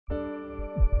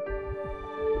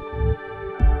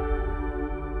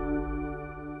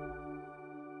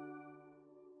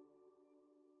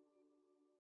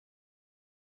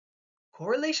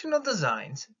Correlational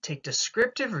designs take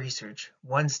descriptive research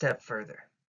one step further.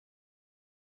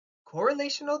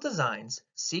 Correlational designs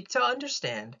seek to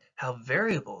understand how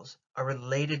variables are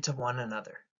related to one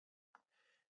another.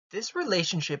 This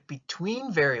relationship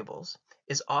between variables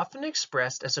is often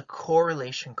expressed as a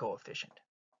correlation coefficient.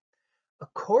 A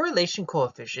correlation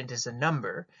coefficient is a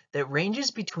number that ranges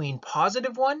between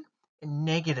 +1 and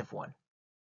 -1.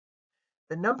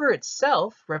 The number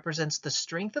itself represents the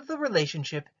strength of the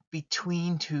relationship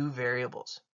between two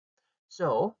variables.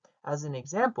 So, as an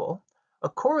example, a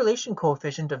correlation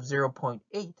coefficient of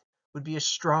 0.8 would be a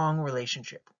strong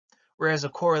relationship, whereas a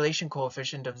correlation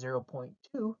coefficient of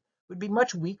 0.2 would be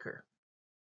much weaker.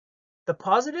 The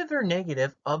positive or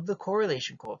negative of the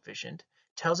correlation coefficient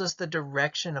tells us the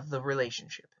direction of the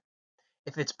relationship.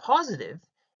 If it's positive,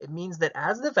 it means that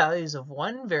as the values of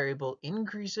one variable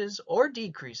increases or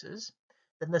decreases,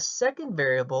 then the second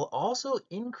variable also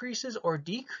increases or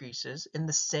decreases in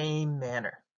the same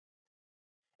manner.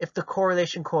 If the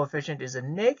correlation coefficient is a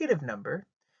negative number,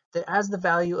 then as the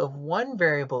value of one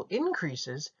variable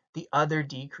increases, the other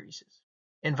decreases,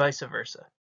 and vice versa.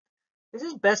 This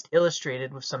is best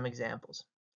illustrated with some examples.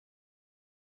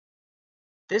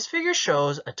 This figure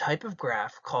shows a type of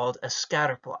graph called a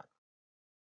scatter plot.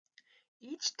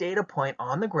 Each data point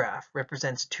on the graph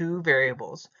represents two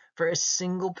variables for a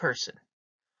single person.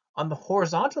 On the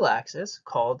horizontal axis,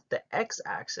 called the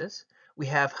x-axis, we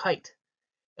have height.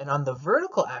 And on the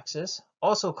vertical axis,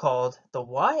 also called the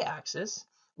y-axis,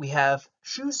 we have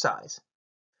shoe size.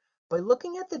 By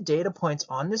looking at the data points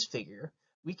on this figure,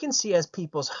 we can see as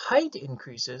people's height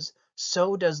increases,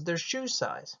 so does their shoe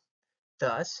size.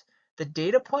 Thus, the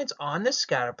data points on this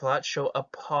scatter plot show a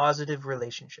positive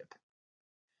relationship.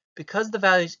 Because the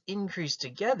values increase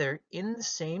together in the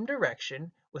same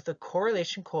direction with a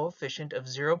correlation coefficient of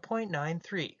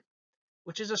 0.93,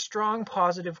 which is a strong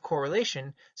positive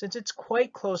correlation since it's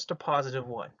quite close to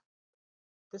 +1.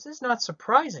 This is not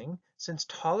surprising since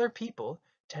taller people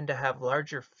tend to have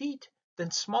larger feet than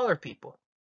smaller people.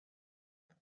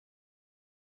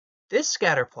 This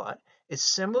scatter plot is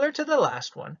similar to the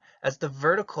last one as the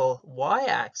vertical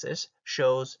y-axis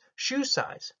shows shoe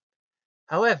size.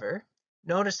 However,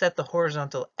 notice that the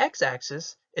horizontal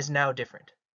x-axis is now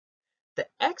different. The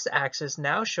x-axis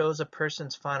now shows a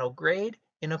person's final grade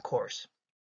in a course.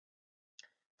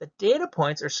 The data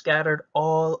points are scattered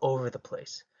all over the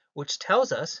place, which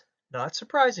tells us, not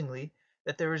surprisingly,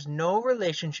 that there is no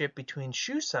relationship between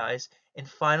shoe size and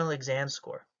final exam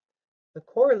score. The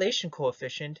correlation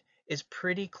coefficient is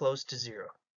pretty close to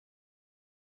 0.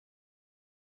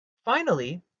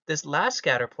 Finally, this last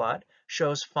scatter plot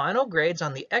shows final grades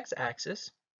on the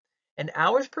x-axis and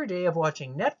hours per day of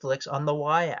watching Netflix on the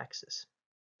y-axis.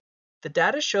 The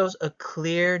data shows a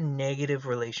clear negative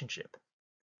relationship.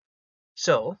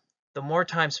 So, the more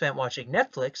time spent watching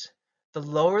Netflix, the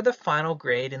lower the final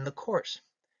grade in the course.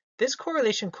 This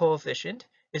correlation coefficient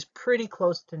is pretty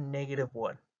close to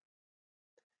 -1.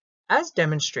 As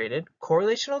demonstrated,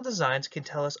 correlational designs can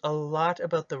tell us a lot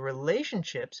about the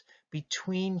relationships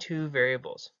between two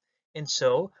variables, and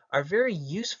so are very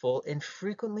useful and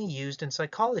frequently used in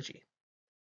psychology.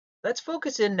 Let's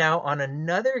focus in now on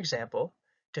another example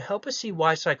to help us see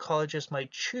why psychologists might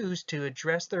choose to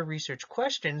address their research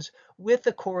questions with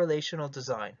a correlational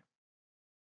design.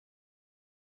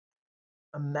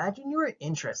 Imagine you are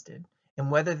interested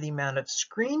in whether the amount of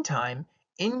screen time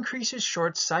increases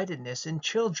short-sightedness in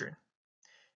children.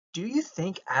 Do you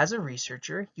think as a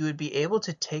researcher you would be able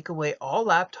to take away all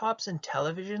laptops and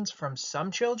televisions from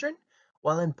some children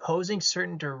while imposing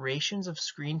certain durations of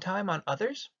screen time on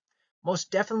others?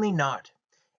 Most definitely not.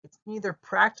 It's neither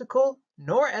practical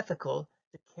nor ethical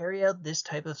to carry out this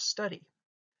type of study.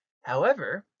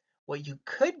 However, what you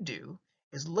could do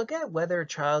is look at whether a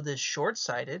child is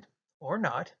short-sighted or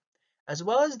not, as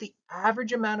well as the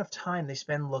average amount of time they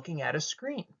spend looking at a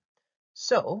screen.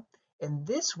 So, in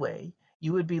this way,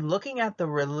 you would be looking at the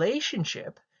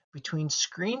relationship between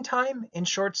screen time and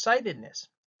short-sightedness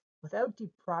without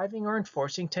depriving or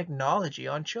enforcing technology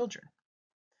on children.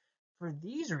 For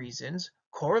these reasons,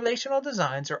 correlational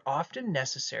designs are often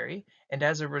necessary and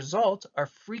as a result are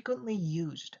frequently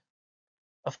used.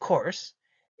 Of course,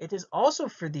 it is also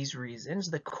for these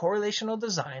reasons that correlational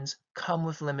designs come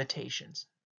with limitations.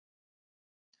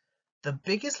 The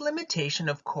biggest limitation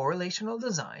of correlational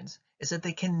designs is that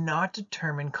they cannot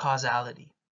determine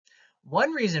causality.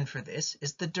 One reason for this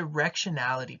is the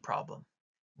directionality problem,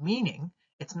 meaning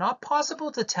it's not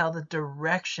possible to tell the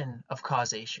direction of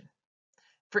causation.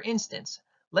 For instance,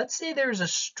 let's say there is a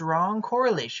strong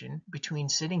correlation between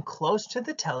sitting close to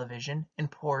the television and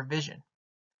poor vision.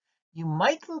 You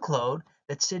might conclude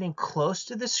that sitting close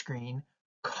to the screen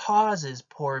causes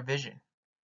poor vision.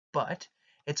 But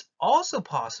it's also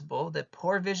possible that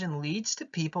poor vision leads to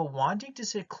people wanting to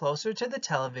sit closer to the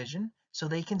television so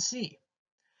they can see.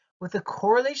 With a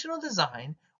correlational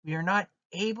design, we are not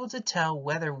able to tell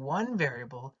whether one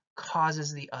variable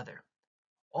causes the other,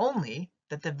 only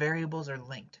that the variables are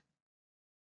linked.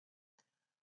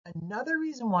 Another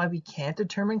reason why we can't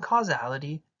determine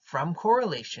causality from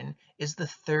correlation is the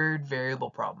third variable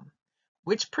problem,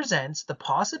 which presents the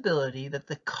possibility that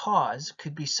the cause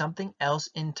could be something else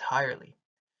entirely.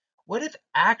 What if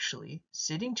actually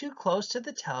sitting too close to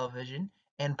the television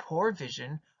and poor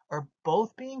vision are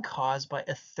both being caused by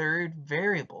a third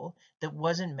variable that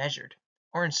wasn't measured,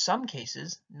 or in some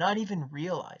cases, not even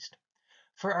realized?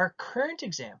 For our current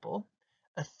example,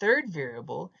 a third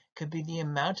variable could be the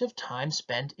amount of time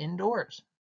spent indoors.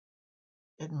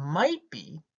 It might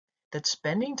be that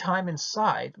spending time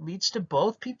inside leads to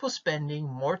both people spending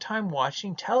more time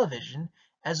watching television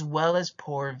as well as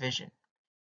poor vision.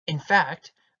 In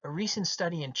fact, a recent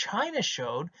study in China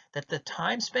showed that the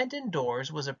time spent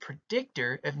indoors was a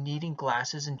predictor of needing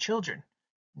glasses in children,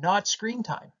 not screen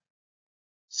time.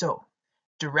 So,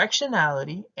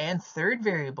 directionality and third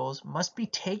variables must be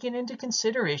taken into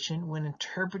consideration when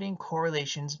interpreting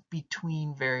correlations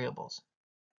between variables.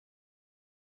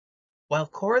 While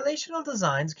correlational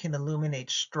designs can illuminate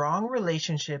strong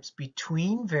relationships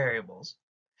between variables,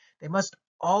 they must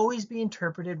always be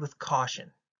interpreted with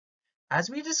caution. As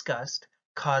we discussed,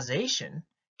 causation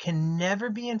can never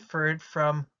be inferred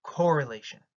from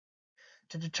correlation.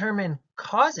 To determine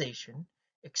causation,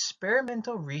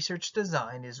 experimental research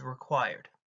design is required.